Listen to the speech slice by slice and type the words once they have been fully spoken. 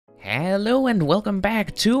Hello and welcome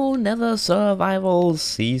back to Nether Survival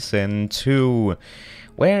Season 2,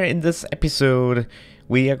 where in this episode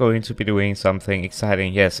we are going to be doing something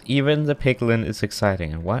exciting. Yes, even the piglin is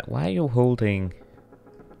exciting. And why are you holding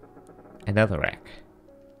another rack?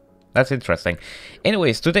 That's interesting.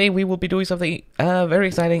 Anyways, today we will be doing something very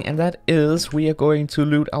exciting, and that is we are going to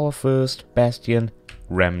loot our first Bastion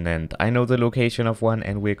Remnant. I know the location of one,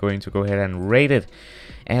 and we're going to go ahead and raid it.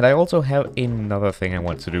 And I also have another thing I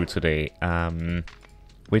want to do today,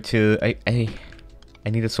 which is I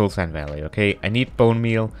need a soul sand valley. Okay, I need bone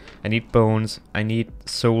meal, I need bones, I need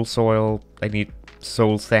soul soil, I need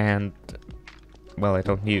soul sand. Well, I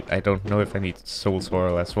don't know if I need soul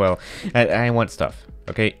soil as well. I want stuff.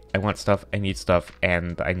 Okay, I want stuff, I need stuff,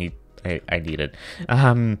 and I need it.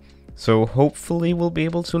 So hopefully we'll be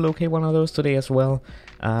able to locate one of those today as well.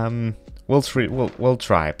 We'll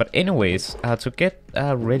try. But anyways, to get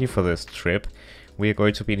ready for this trip, we are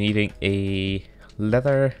going to be needing a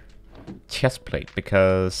leather chest plate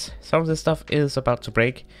because some of this stuff is about to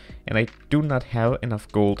break, and I do not have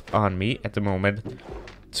enough gold on me at the moment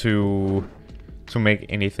to make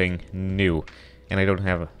anything new, and I don't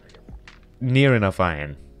have near enough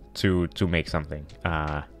iron to make something.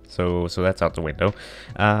 So that's out the window.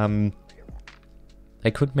 I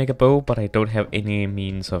could make a bow, but I don't have any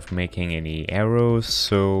means of making any arrows,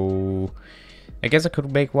 so I guess I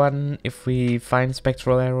could make one if we find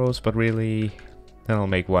spectral arrows, but really, then I'll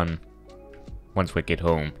make one once we get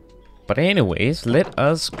home. But anyways, let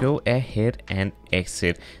us go ahead and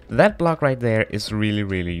exit. That block right there is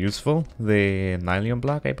really useful. The Nylium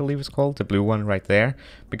block, I believe it's called, the blue one right there,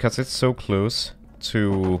 because it's so close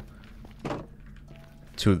to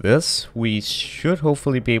this, we should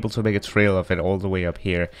hopefully be able to make a trail of it all the way up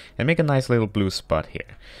here and make a nice little blue spot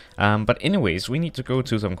here. But anyways, we need to go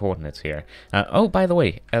to some coordinates here. Oh, by the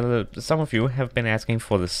way, some of you have been asking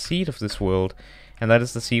for the seed of this world, and that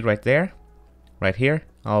is the seed right there, right here.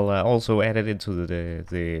 I'll also add it into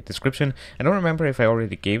the description. I don't remember if I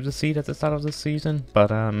already gave the seed at the start of the season,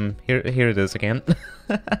 but here it is again.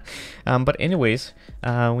 But anyways,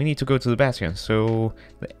 we need to go to the Bastion. So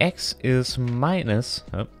the X is minus,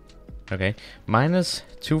 minus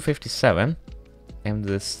 257, and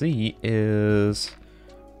the C is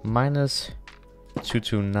minus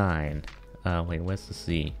 229. Wait, where's the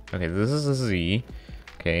C? Okay, this is the Z.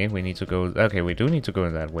 Okay, we need to go. Okay, we do need to go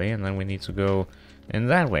in that way, and then we need to go in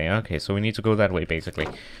that way. Okay, so we need to go that way, basically.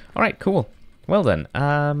 Alright, cool. Well then,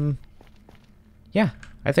 yeah,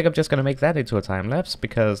 I think I'm just gonna make that into a time-lapse,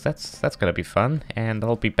 because that's gonna be fun, and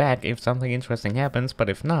I'll be back if something interesting happens, but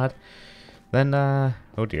if not, then,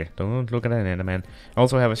 oh dear, don't look at that Enderman. I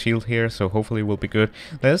also have a shield here, so hopefully we'll be good.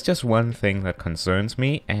 There's just one thing that concerns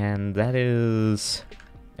me, and that is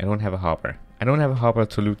I don't have a hopper. I don't have a hopper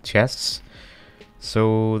to loot chests,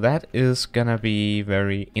 so that is gonna be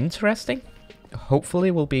very interesting.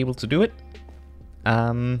 Hopefully we'll be able to do it,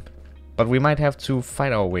 but we might have to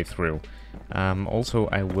fight our way through. Also,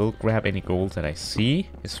 I will grab any gold that I see,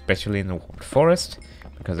 especially in the warped forest,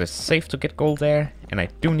 because it's safe to get gold there, and I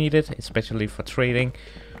do need it, especially for trading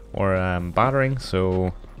or bartering,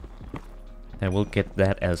 so I will get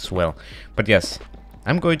that as well. But yes,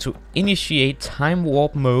 I'm going to initiate time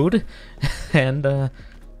warp mode, and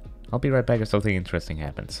I'll be right back if something interesting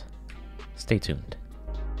happens. Stay tuned.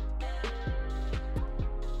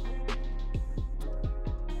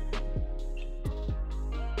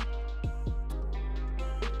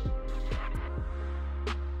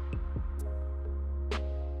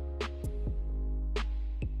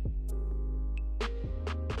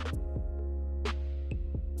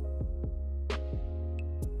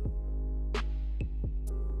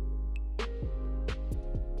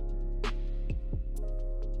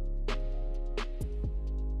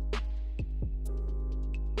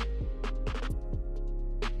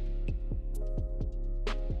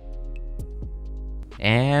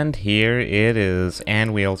 And here it is,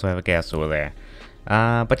 and we also have a gas over there.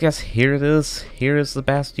 But yes, here it is. Here is the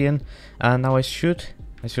Bastion. Now I should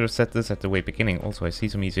have set this at the way beginning. Also, I see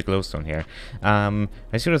some easy glowstone here.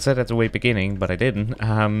 I should have said at the way beginning, but I didn't.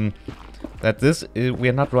 That this we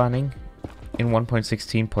are not running in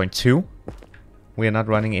 1.16.2. We are not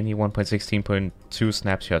running any 1.16.2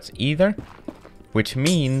 snapshots either, which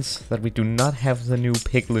means that we do not have the new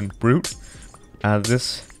piglin brute.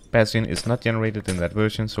 This Bastion is not generated in that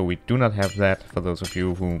version, so we do not have that, for those of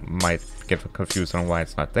you who might get confused on why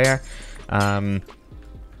it's not there.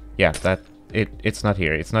 Yeah, it's not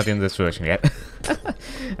here. It's not in this version yet.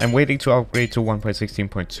 I'm waiting to upgrade to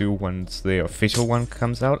 1.16.2 once the official one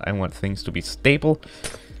comes out. I want things to be stable.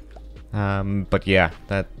 But yeah,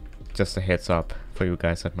 that just a heads up. for you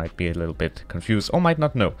guys that might be a little bit confused or might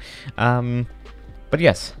not know. But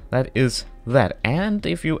yes, that is that. And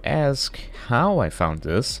if you ask how I found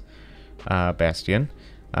this Bastion,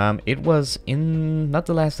 it was in not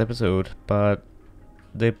the last episode, but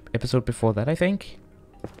the episode before that, I think,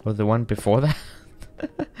 or the one before that.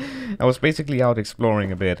 I was basically out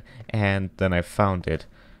exploring a bit, and then I found it,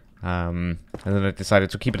 and then I decided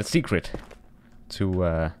to keep it a secret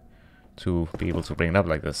to be able to bring it up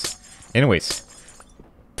like this. Anyways,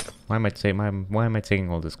 why am I taking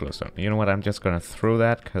all this glowstone? You know what? I'm just gonna throw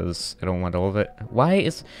that because I don't want all of it. Why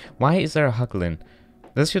is there a Hucklin?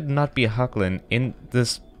 There should not be a Hucklin in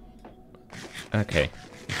this. Okay,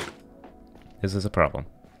 this is a problem.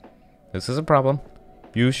 This is a problem.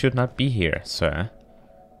 You should not be here, sir.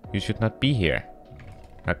 You should not be here.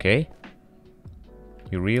 Okay?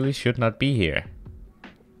 You really should not be here.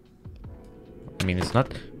 I mean, it's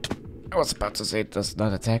not... I was about to say it does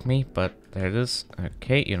not attack me, but there it is.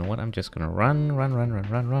 Okay, you know what? I'm just gonna run.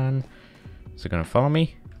 Is it gonna follow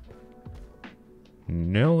me?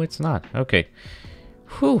 No, it's not. Okay.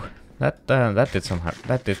 Whew. That did some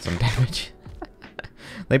damage.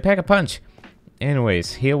 They pack a punch.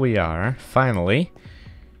 Anyways, here we are, finally.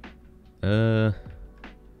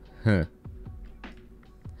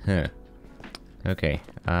 Okay,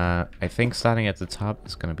 I think starting at the top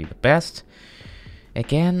is gonna be the best.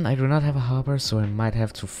 Again, I do not have a hopper, so I might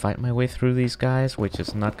have to fight my way through these guys, which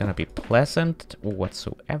is not gonna be pleasant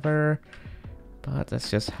whatsoever. But that's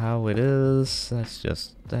just how it is. That's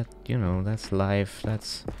just that, you know, that's life.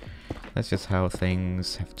 That's just how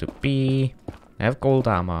things have to be. I have gold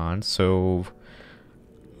armor on, so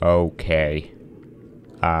okay.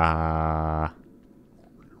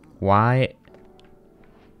 Why?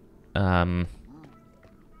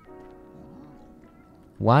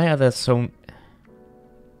 Why are there so...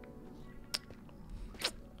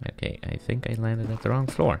 Okay, I think I landed at the wrong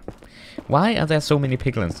floor. Why are there so many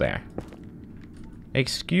piglins there?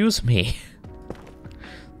 Excuse me.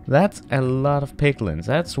 That's a lot of piglins.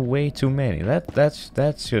 That's way too many.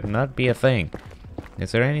 That should not be a thing.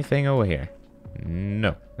 Is there anything over here?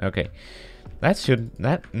 No. Okay. No.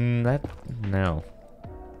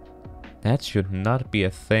 That should not be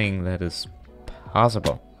a thing that is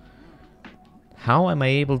possible. How am I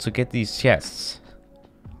able to get these chests?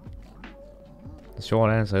 The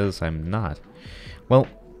short answer is I'm not. Well,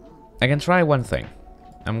 I can try one thing.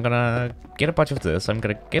 I'm gonna get a bunch of this. I'm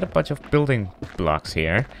gonna get a bunch of building blocks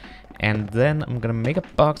here. And then I'm gonna make a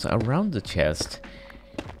box around the chest.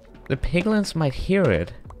 The piglins might hear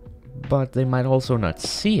it, but they might also not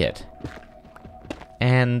see it.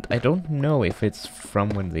 And I don't know if it's from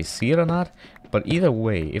when they see it or not, but either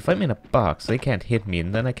way, if I'm in a box, they can't hit me,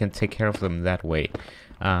 and then I can take care of them that way.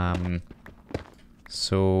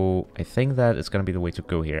 So I think that is gonna be the way to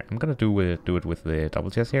go here. I'm gonna do it with the double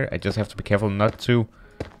chest here. I just have to be careful not to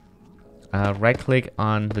right-click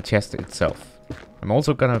on the chest itself. I'm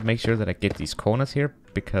also gonna make sure that I get these corners here,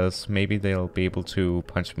 because maybe they'll be able to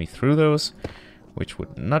punch me through those, which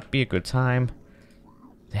would not be a good time.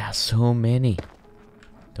 There are so many.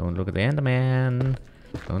 Don't look at the Enderman.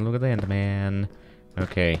 Don't look at the Enderman.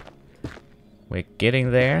 Okay. We're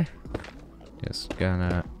getting there. Just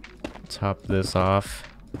gonna top this off.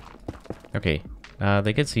 Okay.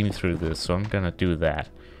 They can see me through this, so I'm gonna do that.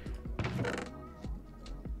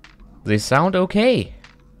 They sound okay.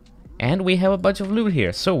 And we have a bunch of loot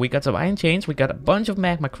here. So we got some iron chains, we got a bunch of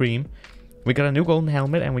magma cream, we got a new golden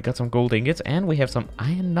helmet, and we got some gold ingots, and we have some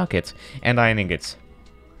iron nuggets and iron ingots.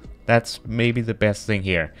 That's maybe the best thing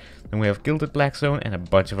here. Then we have gilded blackstone and a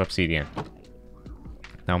bunch of obsidian.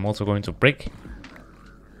 Now I'm also going to break.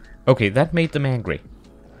 Okay, that made them angry.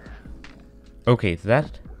 Okay,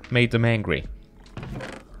 that made them angry.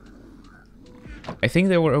 I think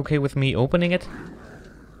they were okay with me opening it,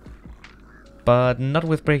 but not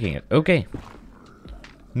with breaking it. Okay.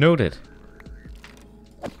 Noted.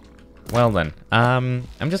 Well then, I'm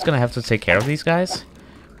just gonna have to take care of these guys,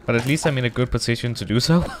 but at least I'm in a good position to do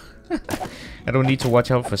so. I don't need to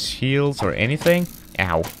watch out for shields or anything.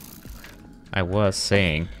 Ow. I was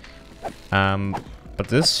saying. But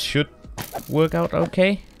this should work out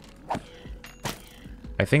okay.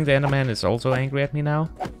 I think the Enderman is also angry at me now.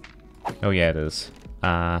 Oh yeah, it is.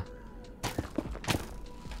 I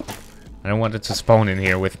don't want it to spawn in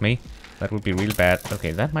here with me. That would be real bad.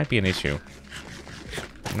 Okay, that might be an issue.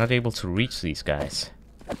 I'm not able to reach these guys.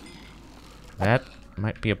 That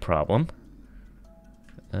might be a problem.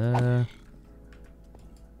 Hey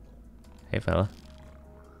fella.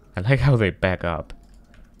 I like how they back up.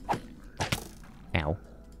 Ow.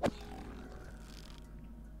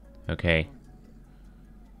 Okay.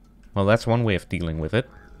 Well, that's one way of dealing with it.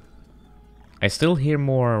 I still hear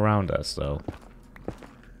more around us, though.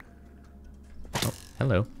 Oh,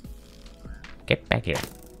 hello. Get back here.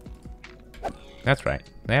 That's right.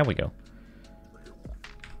 There we go.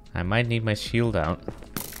 I might need my shield out.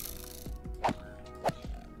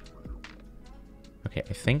 Okay,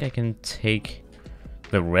 I think I can take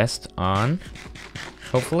the rest on.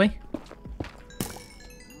 Hopefully.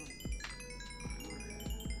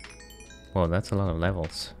 Whoa, that's a lot of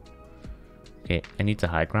levels. Okay, I need the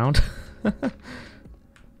high ground.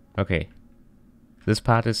 Okay. This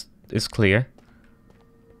part is clear.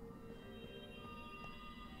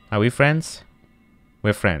 Are we friends?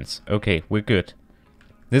 We're friends. Okay, we're good.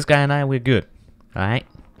 This guy and I, we're good. Alright?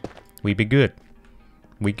 We be good.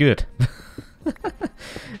 We good.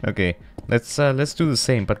 Okay, let's do the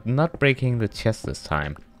same, but not breaking the chest this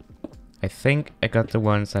time. I think I got the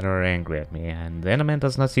ones that are angry at me, and the Enderman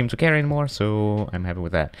does not seem to care anymore, so I'm happy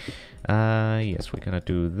with that. Yes, we're gonna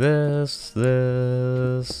do this.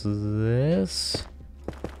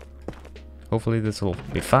 Hopefully this will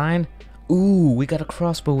be fine. Ooh, we got a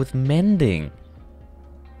crossbow with mending.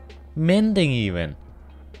 Mending even.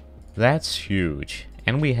 That's huge.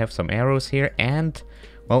 And we have some arrows here, and,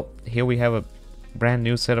 well, here we have a brand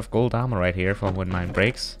new set of gold armor right here for when mine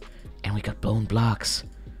breaks. And we got bone blocks.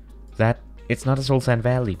 That, it's not a Soul Sand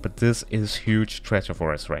Valley, but this is huge treasure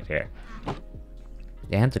for us right here.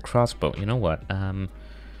 And the crossbow, you know what,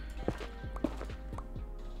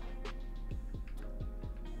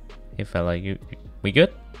 hey fella, we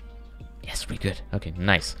good? Yes, we good. Okay,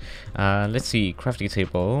 nice. Let's see, crafting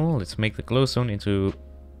table. Let's make the glowstone into...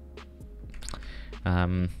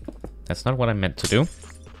 that's not what I meant to do.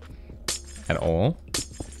 At all.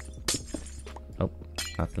 Oh,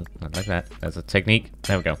 not like that. That's a technique.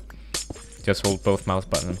 There we go. Just hold both mouse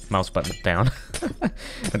buttons down.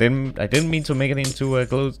 I didn't mean to make it into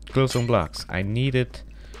glowstone blocks. I needed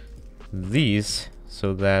these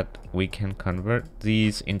so that we can convert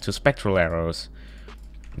these into spectral arrows.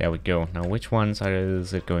 There we go. Now which ones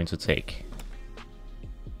is it going to take?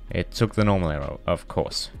 It took the normal arrow, of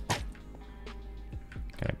course.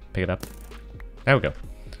 Can I pick it up? There we go.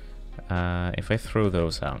 If I throw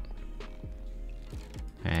those out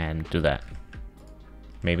and do that,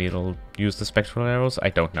 maybe it'll use the spectral arrows? I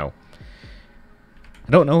don't know.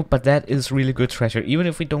 I don't know, but that is really good treasure. Even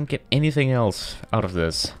if we don't get anything else out of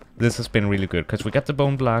this, this has been really good. Because we got the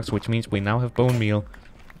bone blocks, which means we now have bone meal.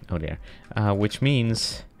 Oh dear. Which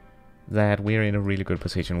means that we're in a really good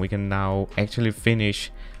position. We can now actually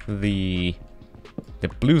finish the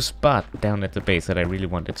blue spot down at the base that I really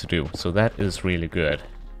wanted to do. So that is really good.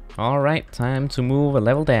 Alright, time to move a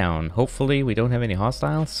level down. Hopefully we don't have any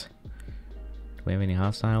hostiles. Do we have any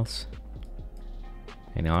hostiles?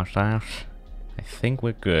 Any hostiles? I think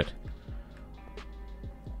we're good.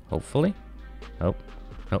 Hopefully. Oh,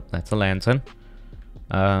 oh, that's a lantern.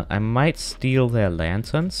 I might steal their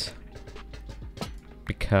lanterns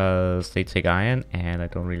because they take iron, and I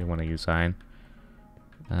don't really want to use iron.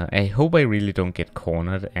 I hope I really don't get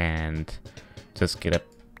cornered and just get a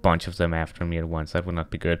bunch of them after me at once. That would not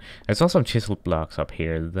be good. I saw some chiseled blocks up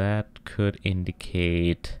here. That could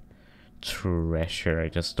indicate treasure. I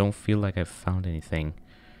just don't feel like I've found anything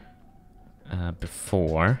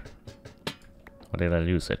before. Or did I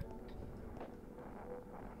lose it?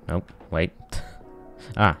 Nope, wait.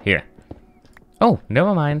 Ah, here. Oh,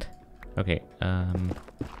 never mind. Okay, I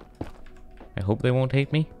hope they won't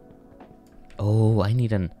hate me. Oh, I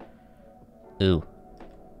need an... Ooh.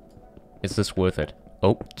 Is this worth it?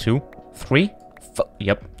 Oh, 2, 3.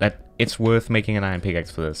 Yep, it's worth making an iron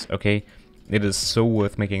pickaxe for this, okay? It is so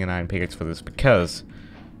worth making an iron pickaxe for this because...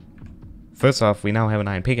 First off, we now have an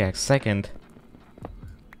iron pickaxe. Second...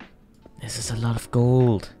 This is a lot of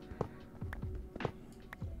gold.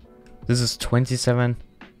 This is 27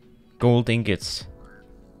 gold ingots.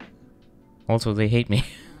 Also, they hate me.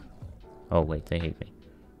 Oh, wait, they hate me.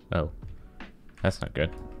 Oh. That's not good.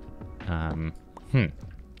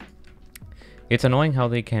 It's annoying how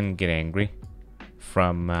they can get angry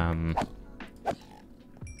from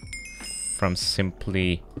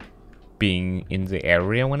simply being in the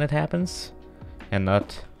area when it happens, and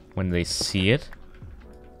not when they see it.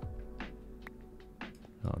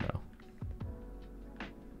 Oh no.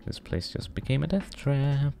 This place just became a death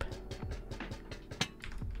trap.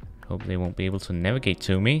 Hope they won't be able to navigate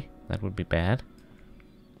to me. That would be bad.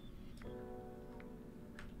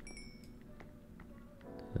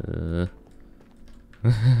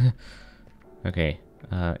 Okay.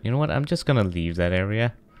 You know what? I'm just gonna leave that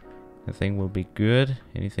area. I think we'll be good.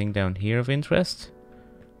 Anything down here of interest?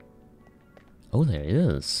 Oh, there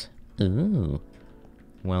is. Ooh.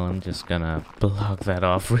 Well, I'm just gonna block that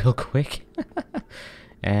off real quick.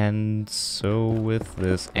 And so with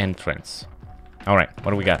this entrance. Alright,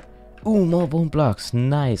 what do we got? Ooh, more bone blocks.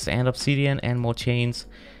 Nice. And obsidian and more chains.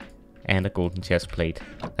 And a golden chest plate.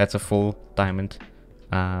 That's a full diamond.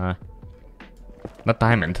 Not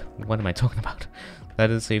diamond. What am I talking about? That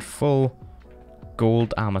is a full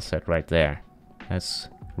gold armor set right there. That's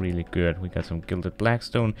really good. We got some gilded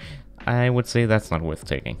blackstone. I would say that's not worth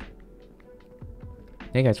taking.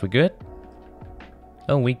 Hey guys, we good?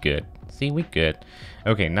 Oh, we good. See, we good.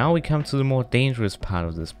 Okay, now we come to the more dangerous part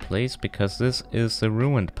of this place, because this is the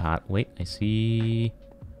ruined part. Wait, I see...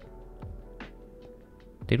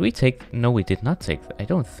 Did we take... No, we did not take... I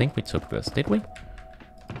don't think we took this, did we?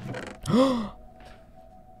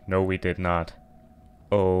 No, we did not.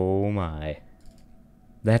 Oh my.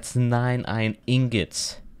 That's 9 iron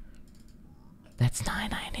ingots. That's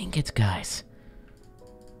 9 iron ingots, guys.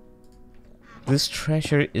 This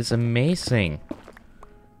treasure is amazing.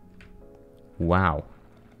 Wow.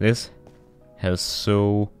 This has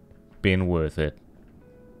so been worth it.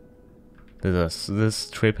 This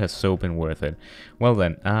trip has so been worth it. Well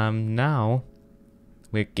then, now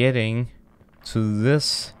we're getting to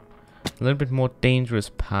this a little bit more dangerous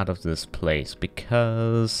part of this place,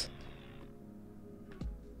 because...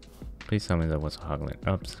 Please tell me that was a hoglin.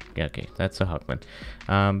 Oops. Yeah, okay, that's a hoglin.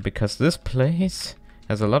 Because this place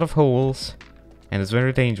has a lot of holes and it's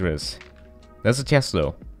very dangerous. There's a chest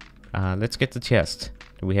though. Let's get the chest.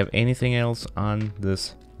 Do we have anything else on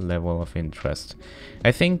this level of interest?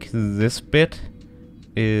 I think this bit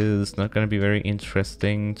is not going to be very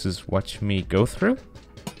interesting to just watch me go through.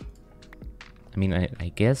 I mean, I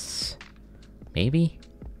guess... Maybe?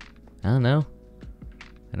 I don't know.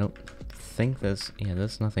 I don't think there's... Yeah,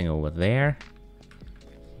 there's nothing over there.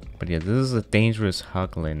 But yeah, this is a dangerous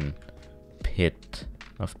hoglin pit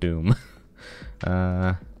of doom.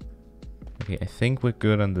 Okay, I think we're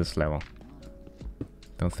good on this level.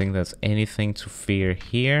 Don't think there's anything to fear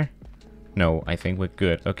here. No, I think we're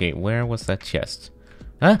good. Okay, where was that chest?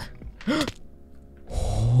 Huh?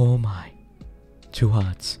 Oh my. 2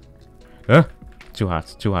 hearts. Huh? 2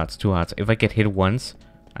 hearts, 2 hearts, 2 hearts. If I get hit once,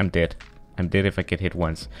 I'm dead. I'm dead if I get hit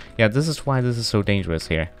once. Yeah, this is why this is so dangerous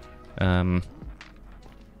here.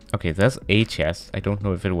 Okay, there's a chest. I don't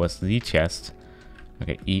know if it was the chest.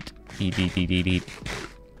 Okay, eat.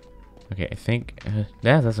 Okay, I think...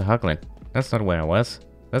 yeah, that's a hoglin. That's not where I was.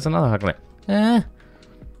 That's another hoglin. I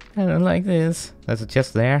don't like this. There's a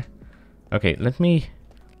chest there. Okay, let me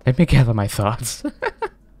gather my thoughts.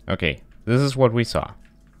 Okay, this is what we saw.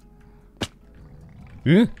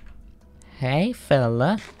 Hey,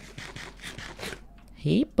 fella.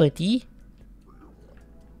 Hey, buddy.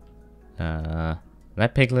 That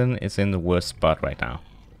piglin is in the worst spot right now.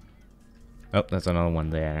 Oh, there's another one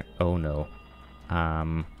there. Oh no.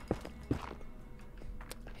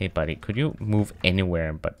 Hey buddy, could you move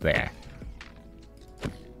anywhere but there?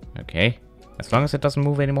 Okay. As long as it doesn't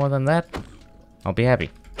move any more than that, I'll be happy.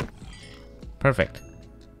 Perfect.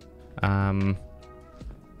 I'm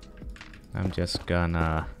just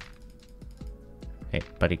gonna... Hey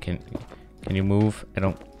buddy, can you move? I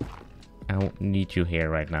don't need you here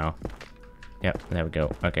right now. Yep, there we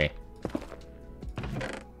go. Okay.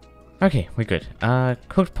 Okay, we're good.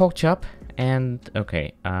 Cooked pork chop and...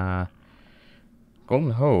 Okay,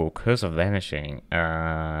 Golden Hoe, Curse of Vanishing.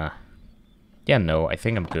 Yeah, no, I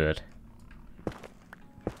think I'm good.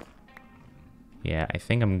 Yeah, I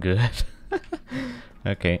think I'm good.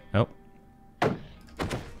 Okay, oh.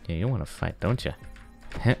 Yeah, you want to fight, don't you?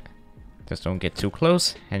 Just don't get too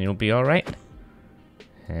close, and you'll be alright.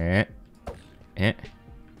 Got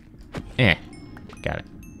it.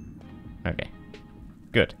 Okay,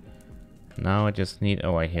 good. Now I just need...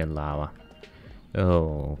 Oh, I hear lava.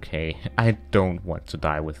 Oh, okay. I don't want to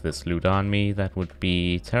die with this loot on me. That would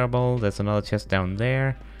be terrible. There's another chest down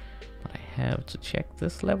there. But I have to check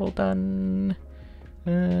this level done.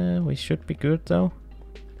 We should be good, though.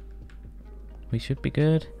 We should be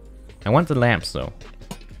good. I want the lamps, though.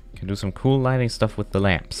 Can do some cool lighting stuff with the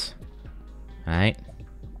lamps. Alright.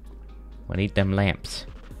 I need them lamps.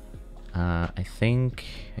 I think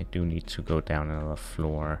I do need to go down another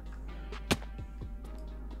floor.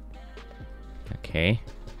 Okay.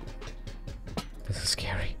 This is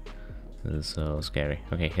scary. This is so scary.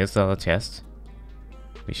 Okay, here's the other chest.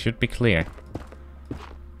 We should be clear.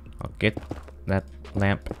 I'll get that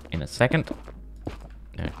lamp in a second.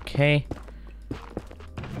 Okay.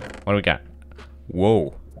 What do we got?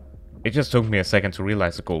 Whoa. It just took me a second to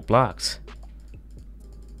realize the gold blocks.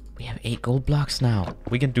 We have 8 gold blocks now.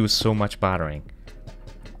 We can do so much bartering.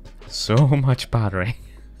 So much bartering.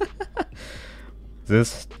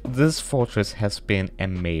 This fortress has been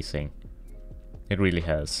amazing. It really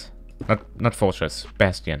has. Not fortress.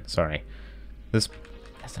 Bastion, sorry. There's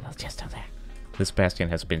another chest down there. This bastion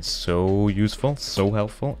has been so useful, so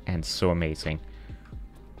helpful, and so amazing.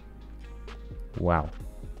 Wow.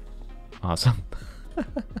 Awesome.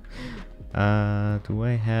 Do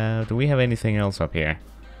we have anything else up here?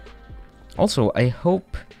 Also, I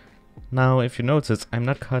hope now, if you notice, I'm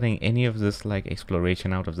not cutting any of this like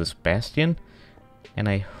exploration out of this bastion, and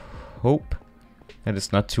I hope that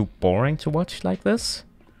it's not too boring to watch like this.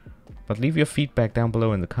 But leave your feedback down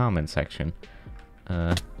below in the comment section.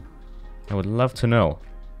 I would love to know.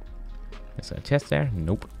 Is there a chest there?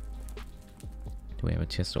 Nope. Do we have a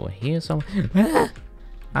chest over here somewhere?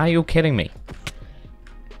 Are you kidding me?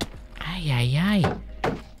 Ay, ay, ay.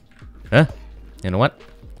 Huh? You know what?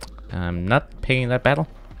 I'm not picking that battle.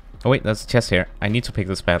 Oh wait, there's a chest here. I need to pick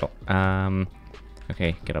this battle.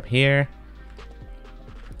 Okay, get up here.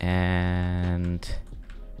 And...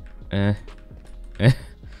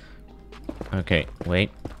 Okay,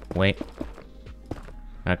 wait.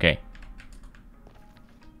 Okay.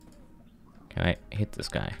 Can I hit this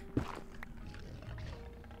guy?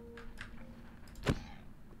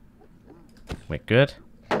 We're good.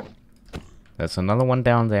 There's another one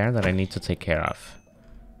down there that I need to take care of.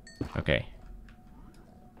 Okay.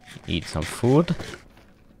 Eat some food.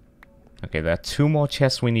 Okay, there are 2 more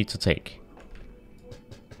chests we need to take.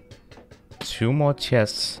 2 more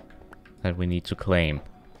chests that we need to claim.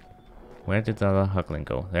 Where did the other huckling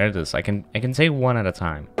go? There it is. I can take 1 at a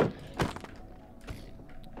time.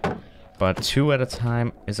 But 2 at a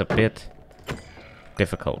time is a bit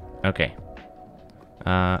difficult. Okay.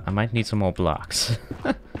 I might need some more blocks.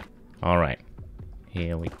 Alright.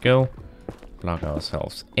 Here we go. Block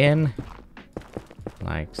ourselves in.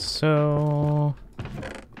 Like so.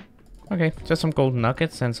 Okay, just some gold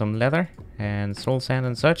nuggets and some leather and soul sand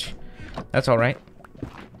and such. That's alright.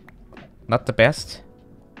 Not the best.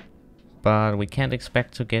 But we can't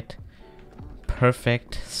expect to get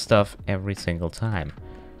perfect stuff every single time.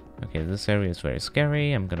 Okay, this area is very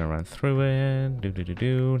scary. I'm gonna run through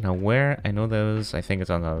it. Now where? I know those. I think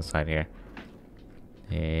it's on the other side here.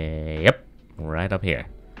 Yep. Right up here.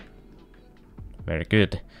 Very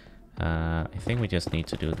good. I think we just need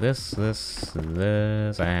to do this,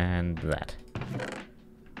 and that.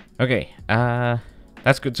 Okay.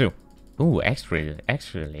 That's good too. Ooh, actually,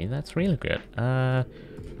 that's really good.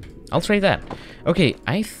 I'll trade that. Okay,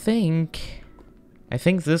 I think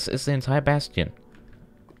this is the entire bastion.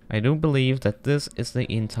 I do believe that this is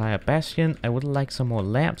the entire bastion. I would like some more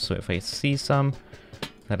lamps, so if I see some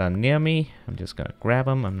that are near me, I'm just gonna grab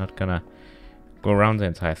them. I'm not gonna go around the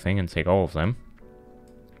entire thing and take all of them.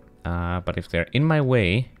 But if they're in my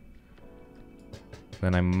way,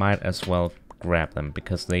 then I might as well grab them,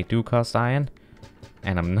 because they do cost iron,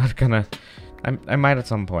 and I'm not gonna... I might at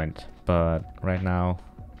some point, but right now,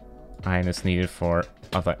 iron is needed for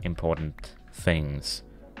other important things.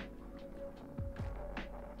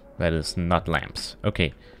 That is not lamps.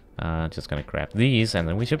 Okay, just gonna grab these, and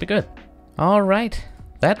then we should be good. All right,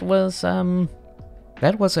 that was a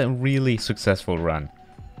really successful run.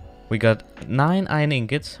 We got 9 iron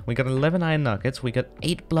ingots, we got 11 iron nuggets, we got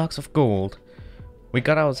 8 blocks of gold. We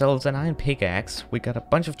got ourselves an iron pickaxe, we got a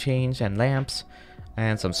bunch of chains and lamps,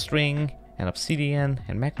 and some string, and obsidian,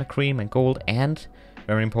 and magma cream, and gold, and,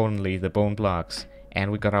 very importantly, the bone blocks. And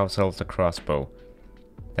we got ourselves a crossbow.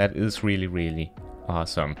 That is really, really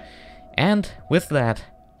awesome. And with that,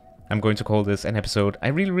 I'm going to call this an episode. I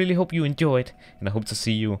really, really hope you enjoyed, and I hope to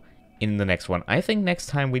see you in the next one. I think next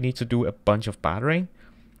time we need to do a bunch of bartering.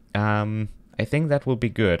 I think that will be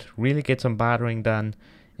good. Really get some bartering done,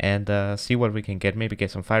 and see what we can get. Maybe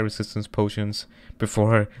get some fire resistance potions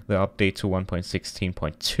before the update to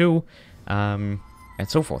 1.16.2, and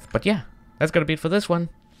so forth. But yeah, that's gonna be it for this one.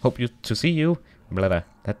 Hope to see you. Blah, blah.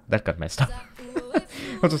 That got messed up.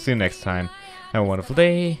 Hope to see you next time. Have a wonderful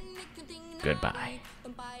day. Goodbye.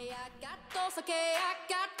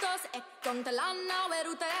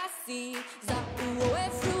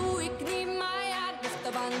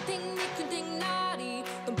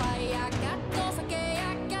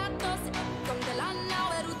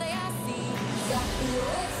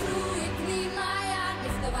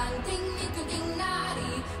 Thing